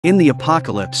In the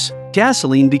apocalypse,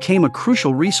 gasoline became a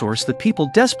crucial resource that people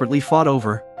desperately fought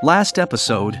over. Last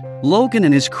episode, Logan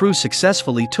and his crew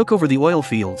successfully took over the oil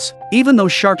fields. Even though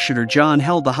sharpshooter John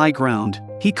held the high ground,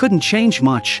 he couldn't change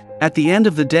much. At the end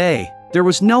of the day, there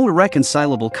was no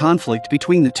irreconcilable conflict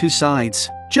between the two sides,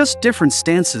 just different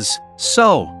stances.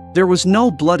 So, there was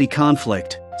no bloody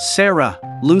conflict. Sarah,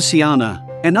 Luciana,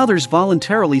 and others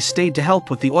voluntarily stayed to help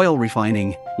with the oil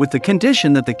refining, with the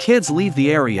condition that the kids leave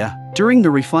the area. During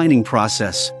the refining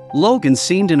process, Logan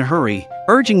seemed in a hurry,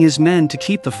 urging his men to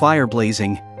keep the fire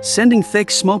blazing, sending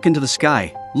thick smoke into the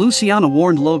sky. Luciana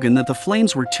warned Logan that the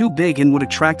flames were too big and would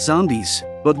attract zombies,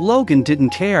 but Logan didn't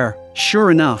care.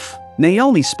 Sure enough,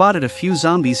 Naomi spotted a few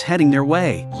zombies heading their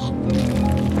way.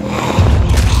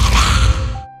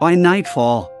 By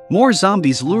nightfall, more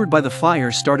zombies lured by the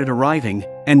fire started arriving,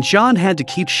 and John had to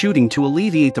keep shooting to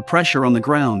alleviate the pressure on the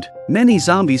ground. Many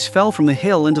zombies fell from the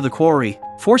hill into the quarry,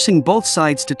 forcing both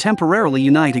sides to temporarily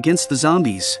unite against the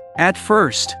zombies. At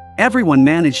first, everyone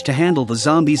managed to handle the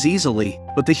zombies easily,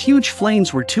 but the huge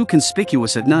flames were too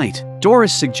conspicuous at night.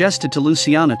 Doris suggested to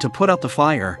Luciana to put out the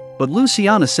fire, but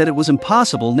Luciana said it was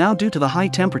impossible now due to the high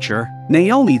temperature.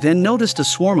 Naomi then noticed a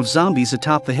swarm of zombies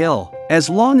atop the hill. As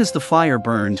long as the fire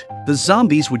burned, the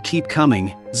zombies would keep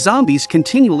coming. Zombies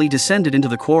continually descended into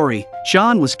the quarry.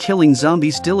 John was killing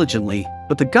zombies diligently,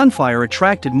 but the gunfire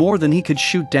attracted more than he could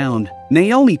shoot down.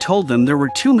 Naomi told them there were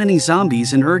too many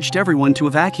zombies and urged everyone to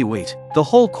evacuate. The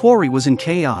whole quarry was in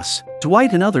chaos.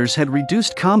 Dwight and others had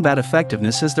reduced combat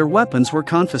effectiveness as their weapons were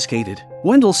confiscated.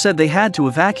 Wendell said they had to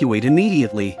evacuate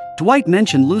immediately. Dwight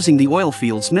mentioned losing the oil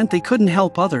fields meant they couldn't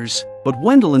help others, but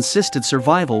Wendell insisted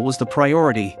survival was the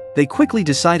priority. They quickly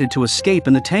decided to escape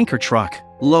in the tanker truck.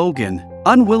 Logan,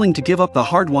 unwilling to give up the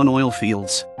hard-won oil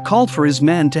fields, called for his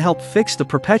men to help fix the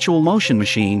perpetual motion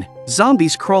machine.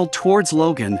 Zombies crawled towards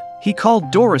Logan. He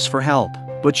called Doris for help,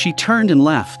 but she turned and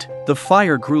left. The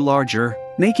fire grew larger,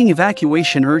 making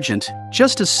evacuation urgent.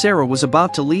 Just as Sarah was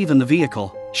about to leave in the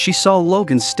vehicle, she saw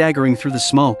Logan staggering through the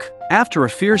smoke. After a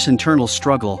fierce internal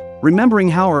struggle, remembering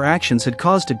how her actions had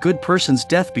caused a good person's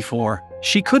death before,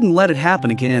 she couldn't let it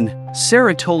happen again.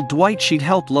 Sarah told Dwight she'd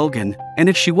help Logan, and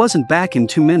if she wasn't back in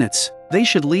 2 minutes, they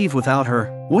should leave without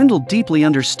her. Wendell deeply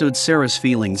understood Sarah's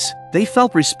feelings. They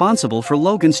felt responsible for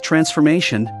Logan's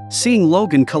transformation. Seeing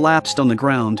Logan collapsed on the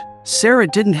ground, Sarah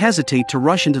didn't hesitate to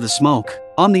rush into the smoke.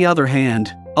 On the other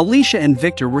hand, Alicia and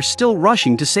Victor were still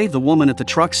rushing to save the woman at the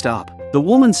truck stop. The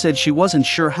woman said she wasn't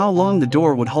sure how long the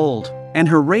door would hold, and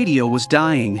her radio was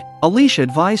dying. Alicia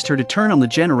advised her to turn on the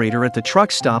generator at the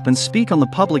truck stop and speak on the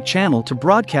public channel to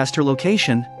broadcast her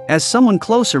location, as someone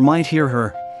closer might hear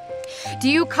her. Do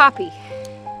you copy?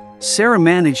 Sarah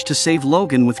managed to save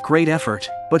Logan with great effort,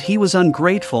 but he was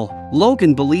ungrateful.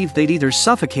 Logan believed they'd either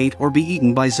suffocate or be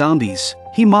eaten by zombies.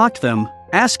 He mocked them,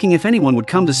 asking if anyone would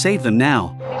come to save them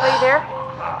now. Anybody there?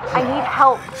 I need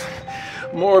help.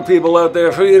 More people out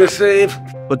there for you to save.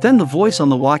 But then the voice on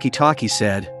the walkie-talkie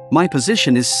said, "My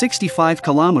position is 65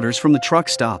 kilometers from the truck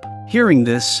stop." Hearing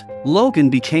this, Logan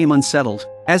became unsettled,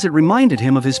 as it reminded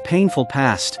him of his painful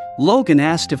past. Logan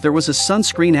asked if there was a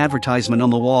sunscreen advertisement on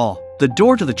the wall. The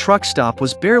door to the truck stop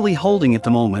was barely holding at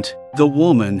the moment. The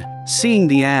woman, seeing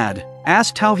the ad,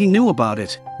 asked how he knew about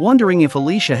it, wondering if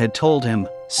Alicia had told him.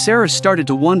 Sarah started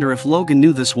to wonder if Logan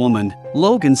knew this woman.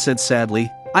 Logan said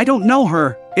sadly, "I don't know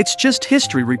her. It's just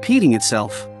history repeating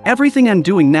itself. Everything I'm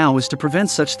doing now is to prevent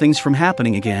such things from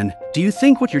happening again. Do you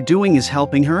think what you're doing is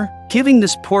helping her? Giving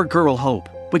this poor girl hope,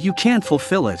 but you can't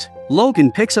fulfill it."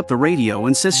 Logan picks up the radio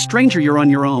and says, "Stranger, you're on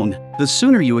your own. The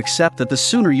sooner you accept that, the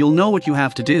sooner you'll know what you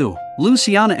have to do."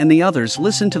 Luciana and the others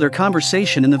listened to their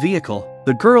conversation in the vehicle.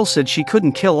 The girl said she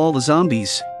couldn't kill all the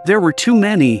zombies. There were too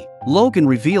many. Logan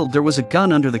revealed there was a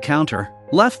gun under the counter,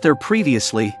 left there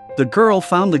previously. The girl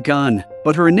found the gun,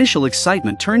 but her initial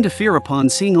excitement turned to fear upon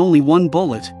seeing only one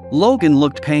bullet. Logan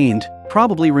looked pained,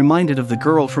 probably reminded of the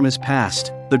girl from his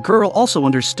past. The girl also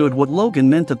understood what Logan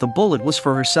meant, that the bullet was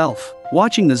for herself.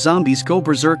 Watching the zombies go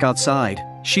berserk outside,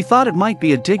 she thought it might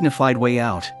be a dignified way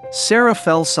out. Sarah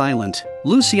fell silent.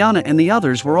 Luciana and the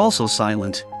others were also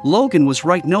silent. Logan was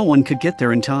right, no one could get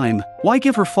there in time. Why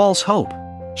give her false hope?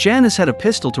 Janice had a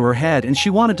pistol to her head and she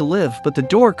wanted to live, but the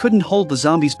door couldn't hold the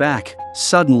zombies back.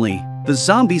 Suddenly, the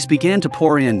zombies began to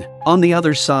pour in. On the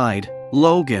other side,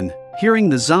 Logan, hearing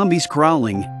the zombies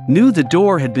growling, knew the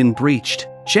door had been breached.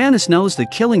 Janice knows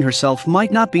that killing herself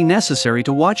might not be necessary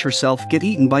to watch herself get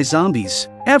eaten by zombies.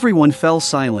 Everyone fell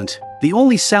silent, the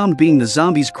only sound being the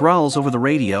zombies' growls over the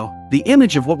radio. The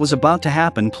image of what was about to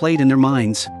happen played in their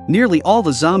minds. Nearly all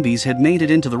the zombies had made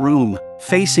it into the room,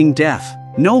 facing death.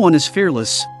 No one is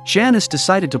fearless. Janice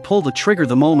decided to pull the trigger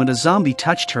the moment a zombie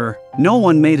touched her. No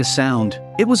one made a sound.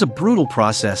 It was a brutal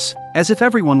process, as if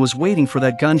everyone was waiting for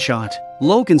that gunshot.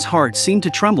 Logan's heart seemed to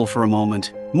tremble for a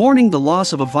moment, mourning the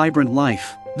loss of a vibrant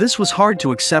life. This was hard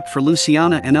to accept for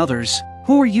Luciana and others,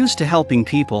 who were used to helping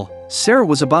people. Sarah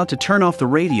was about to turn off the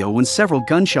radio when several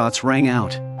gunshots rang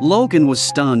out. Logan was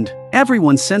stunned.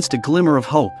 Everyone sensed a glimmer of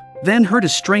hope, then heard a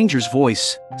stranger's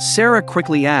voice. Sarah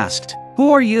quickly asked,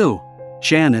 "Who are you?"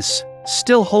 Janice,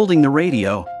 still holding the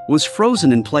radio, was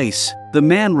frozen in place. The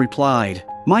man replied,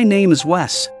 "My name is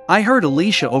Wes. I heard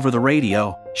Alicia over the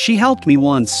radio. She helped me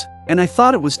once, and I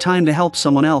thought it was time to help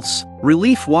someone else."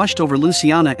 Relief washed over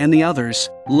Luciana and the others.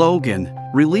 Logan,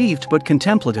 relieved but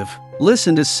contemplative,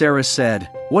 listened as Sarah said,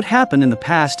 "What happened in the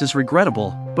past is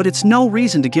regrettable, but it's no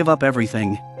reason to give up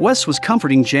everything." Wes was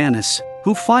comforting Janice,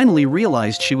 who finally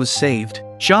realized she was saved.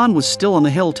 John was still on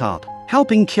the hilltop,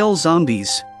 helping kill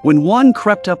zombies, when one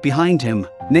crept up behind him.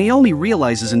 Naomi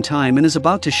realizes in time and is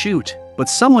about to shoot, but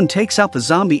someone takes out the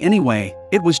zombie anyway.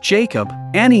 It was Jacob.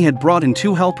 Annie had brought in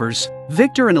 2 helpers.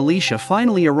 Victor and Alicia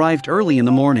finally arrived early in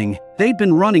the morning. They'd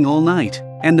been running all night,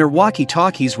 and their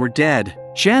walkie-talkies were dead.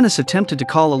 Janice attempted to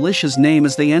call Alicia's name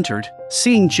as they entered.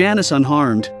 Seeing Janice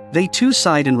unharmed, they too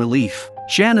sighed in relief.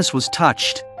 Janice was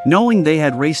touched, knowing they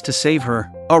had raced to save her.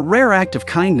 A rare act of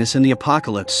kindness in the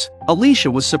apocalypse.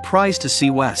 Alicia was surprised to see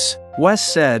Wes. Wes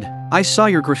said, "I saw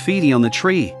your graffiti on the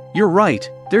tree. You're right,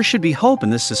 there should be hope in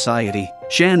this society."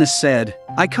 Janice said,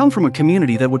 "I come from a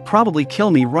community that would probably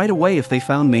kill me right away if they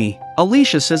found me."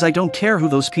 Alicia says, "I don't care who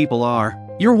those people are.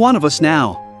 You're one of us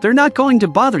now. They're not going to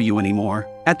bother you anymore."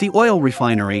 At the oil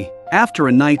refinery, after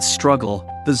a night's struggle,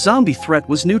 the zombie threat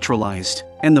was neutralized,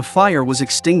 and the fire was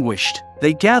extinguished.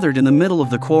 They gathered in the middle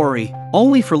of the quarry,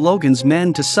 only for Logan's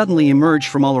men to suddenly emerge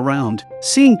from all around.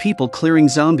 Seeing people clearing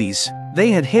zombies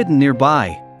they had hidden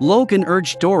nearby, Logan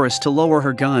urged Doris to lower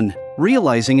her gun,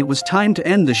 realizing it was time to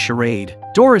end this charade.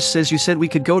 Doris says, "You said we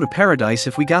could go to paradise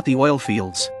if we got the oil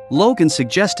fields." Logan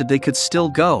suggested they could still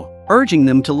go, urging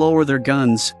them to lower their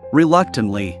guns.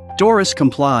 Reluctantly, Doris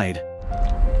complied.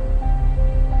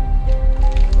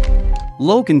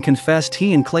 Logan confessed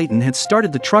he and Clayton had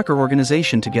started the trucker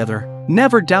organization together,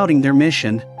 never doubting their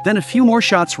mission. Then a few more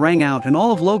shots rang out and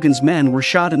all of Logan's men were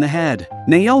shot in the head.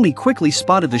 Naomi quickly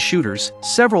spotted the shooters,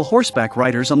 several horseback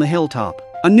riders on the hilltop.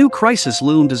 A new crisis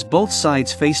loomed as both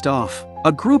sides faced off.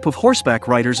 A group of horseback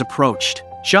riders approached,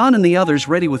 John and the others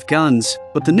ready with guns,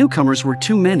 but the newcomers were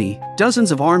too many.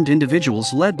 Dozens of armed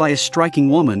individuals led by a striking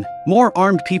woman. More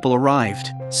armed people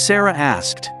arrived. Sarah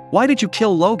asked, "Why did you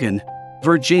kill Logan?"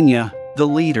 Virginia, the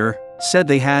leader, said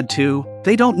they had to.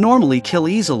 "They don't normally kill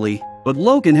easily, but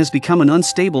Logan has become an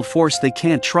unstable force they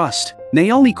can't trust."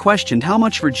 Naomi questioned how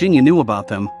much Virginia knew about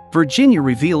them. Virginia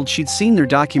revealed she'd seen their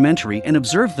documentary and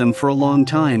observed them for a long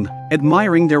time,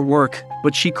 admiring their work,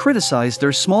 but she criticized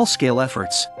their small-scale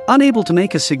efforts, unable to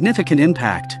make a significant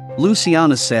impact.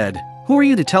 Luciana said, "Who are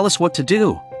you to tell us what to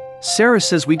do?" Sarah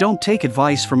says, "We don't take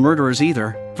advice from murderers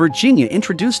either." Virginia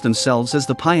introduced themselves as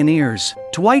the pioneers.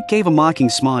 Dwight gave a mocking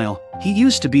smile. He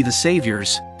used to be the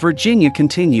saviors. Virginia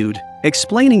continued,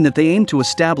 explaining that they aim to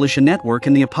establish a network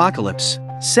in the apocalypse,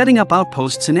 setting up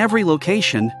outposts in every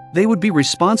location. They would be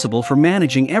responsible for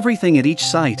managing everything at each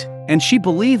site, and she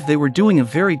believed they were doing a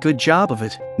very good job of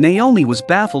it. Naomi was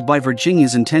baffled by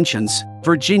Virginia's intentions.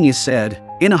 Virginia said,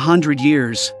 "In 100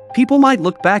 years, people might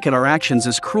look back at our actions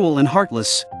as cruel and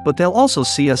heartless, but they'll also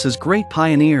see us as great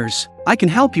pioneers. I can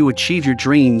help you achieve your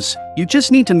dreams. You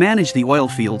just need to manage the oil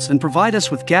fields and provide us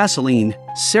with gasoline."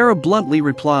 Sarah bluntly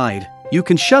replied, "You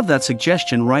can shove that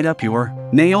suggestion right up your."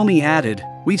 Naomi added,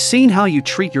 "We've seen how you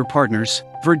treat your partners."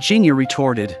 Virginia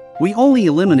retorted, "We only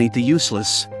eliminate the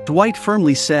useless." Dwight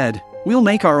firmly said, "We'll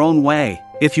make our own way.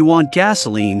 If you want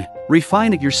gasoline,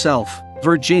 refine it yourself."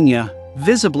 Virginia,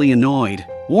 visibly annoyed,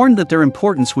 warned that their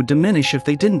importance would diminish if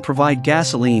they didn't provide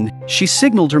gasoline. She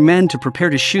signaled her men to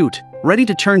prepare to shoot, ready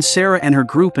to turn Sarah and her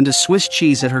group into Swiss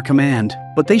cheese at her command.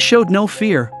 But they showed no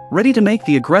fear, ready to make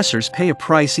the aggressors pay a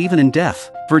price even in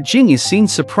death. Virginia seemed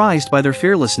surprised by their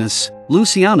fearlessness.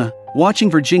 Luciana,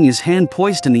 watching Virginia's hand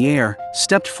poised in the air,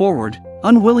 stepped forward,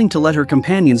 unwilling to let her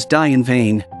companions die in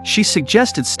vain. She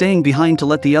suggested staying behind to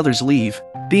let the others leave,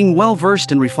 being well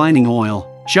versed in refining oil.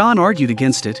 John argued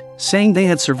against it, saying they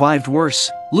had survived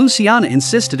worse. Luciana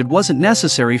insisted it wasn't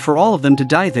necessary for all of them to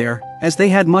die there, as they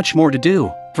had much more to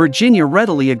do. Virginia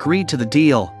readily agreed to the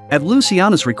deal. At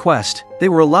Luciana's request, they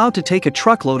were allowed to take a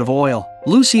truckload of oil.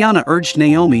 Luciana urged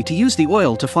Naomi to use the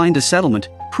oil to find a settlement,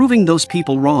 proving those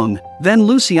people wrong. Then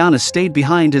Luciana stayed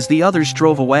behind as the others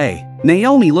drove away.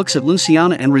 Naomi looks at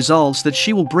Luciana and resolves that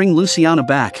she will bring Luciana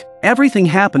back. Everything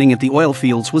happening at the oil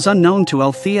fields was unknown to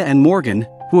Althea and Morgan,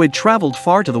 who had traveled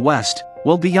far to the west.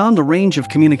 Well beyond the range of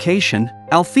communication.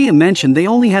 Althea mentioned they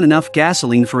only had enough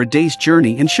gasoline for a day's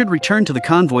journey and should return to the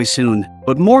convoy soon,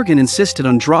 but Morgan insisted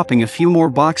on dropping a few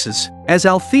more boxes. As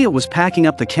Althea was packing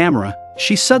up the camera,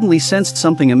 she suddenly sensed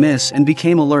something amiss and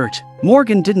became alert.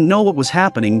 Morgan didn't know what was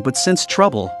happening but sensed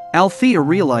trouble. Althea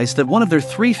realized that one of their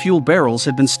 3 fuel barrels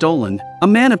had been stolen. A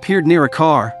man appeared near a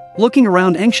car, looking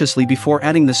around anxiously before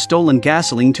adding the stolen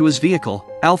gasoline to his vehicle.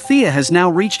 Althea has now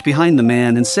reached behind the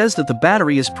man and says that the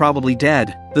battery is probably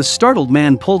dead. The startled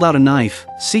man pulled out a knife,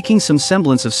 seeking some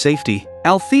semblance of safety.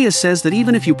 Althea says that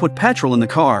even if you put petrol in the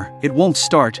car, it won't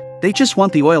start, they just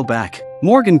want the oil back.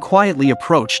 Morgan quietly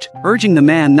approached, urging the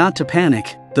man not to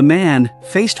panic. The man,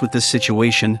 faced with this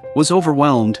situation, was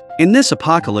overwhelmed. In this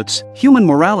apocalypse, human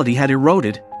morality had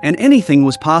eroded, and anything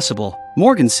was possible.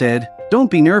 Morgan said,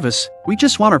 "Don't be nervous, we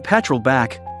just want our petrol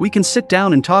back, we can sit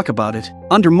down and talk about it."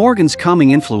 Under Morgan's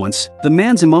calming influence, the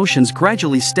man's emotions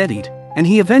gradually steadied, and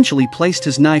he eventually placed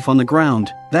his knife on the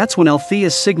ground. That's when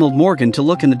Althea signaled Morgan to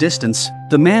look in the distance.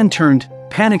 The man turned,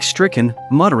 panic-stricken,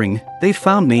 muttering, "They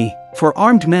found me." 4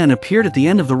 armed men appeared at the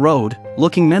end of the road,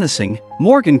 looking menacing.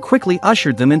 Morgan quickly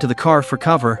ushered them into the car for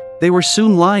cover. They were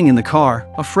soon lying in the car,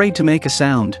 afraid to make a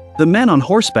sound. The men on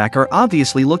horseback are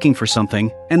obviously looking for something,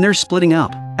 and they're splitting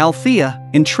up. Althea,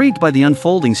 intrigued by the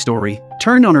unfolding story,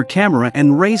 turned on her camera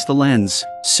and raised the lens.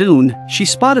 Soon, she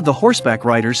spotted the horseback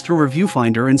riders through her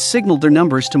viewfinder and signaled their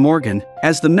numbers to Morgan.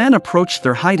 As the men approached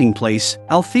their hiding place,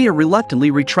 Althea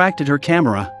reluctantly retracted her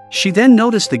camera. She then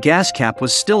noticed the gas cap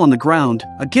was still on the ground,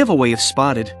 a giveaway if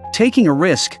spotted. Taking a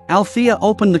risk, Althea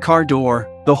opened the car door.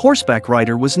 The horseback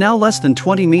rider was now less than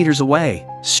 20 meters away.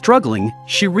 Struggling,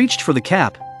 she reached for the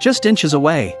cap, just inches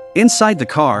away. Inside the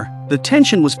car, the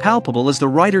tension was palpable as the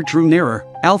rider drew nearer.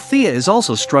 Althea is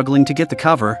also struggling to get the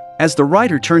cover. As the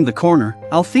rider turned the corner,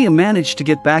 Althea managed to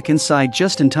get back inside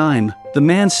just in time. The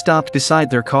man stopped beside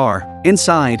their car.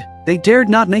 Inside, they dared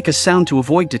not make a sound to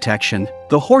avoid detection.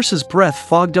 The horse's breath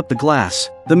fogged up the glass.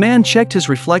 The man checked his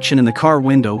reflection in the car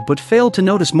window but failed to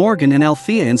notice Morgan and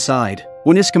Althea inside.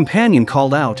 When his companion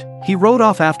called out, he rode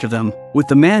off after them. With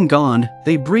the man gone,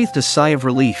 they breathed a sigh of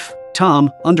relief. Tom,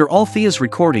 under Althea's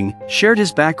recording, shared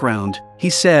his background. He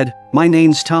said, "My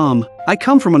name's Tom. I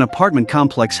come from an apartment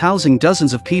complex housing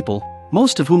dozens of people,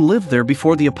 most of whom lived there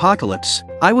before the apocalypse.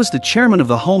 I was the chairman of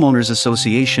the homeowners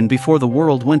association before the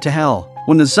world went to hell.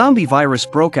 When the zombie virus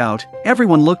broke out,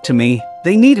 everyone looked to me.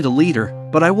 They needed a leader,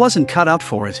 but I wasn't cut out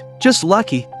for it. Just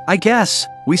lucky, I guess.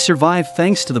 We survived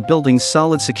thanks to the building's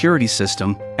solid security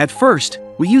system. At first,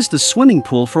 we used the swimming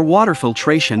pool for water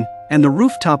filtration and the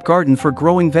rooftop garden for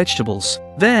growing vegetables.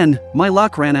 Then, my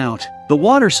luck ran out. The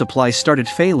water supply started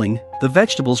failing, the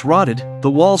vegetables rotted, the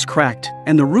walls cracked,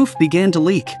 and the roof began to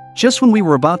leak. Just when we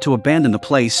were about to abandon the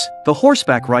place, the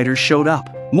horseback riders showed up.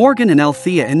 Morgan and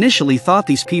Althea initially thought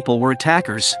these people were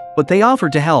attackers, but they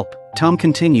offered to help." Tom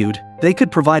continued. "They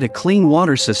could provide a clean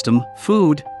water system,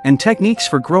 food, and techniques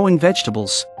for growing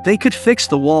vegetables. They could fix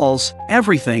the walls,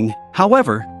 everything.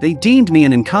 However, they deemed me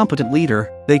an incompetent leader.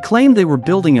 They claimed they were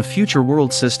building a future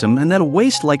world system and that a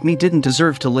waste like me didn't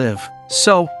deserve to live.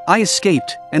 So, I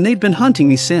escaped, and they'd been hunting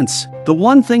me since. The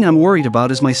one thing I'm worried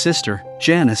about is my sister,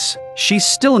 Janice. She's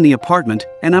still in the apartment,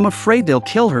 and I'm afraid they'll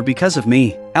kill her because of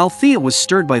me." Althea was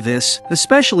stirred by this,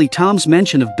 especially Tom's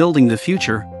mention of building the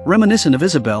future, reminiscent of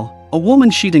Isabel, a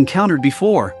woman she'd encountered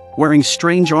before, wearing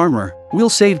strange armor. "We'll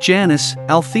save Janice,"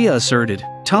 Althea asserted.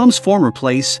 Tom's former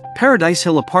place, Paradise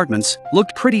Hill Apartments,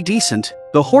 looked pretty decent.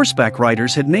 The horseback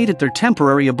riders had made it their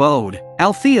temporary abode.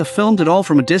 Althea filmed it all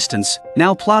from a distance,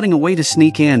 now plotting a way to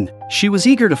sneak in. She was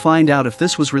eager to find out if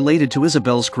this was related to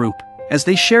Isabel's group, as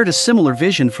they shared a similar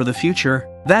vision for the future.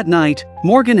 That night,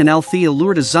 Morgan and Althea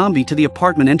lured a zombie to the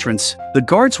apartment entrance. The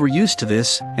guards were used to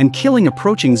this, and killing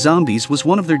approaching zombies was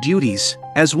one of their duties.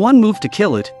 As one moved to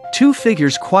kill it, 2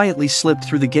 figures quietly slipped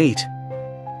through the gate.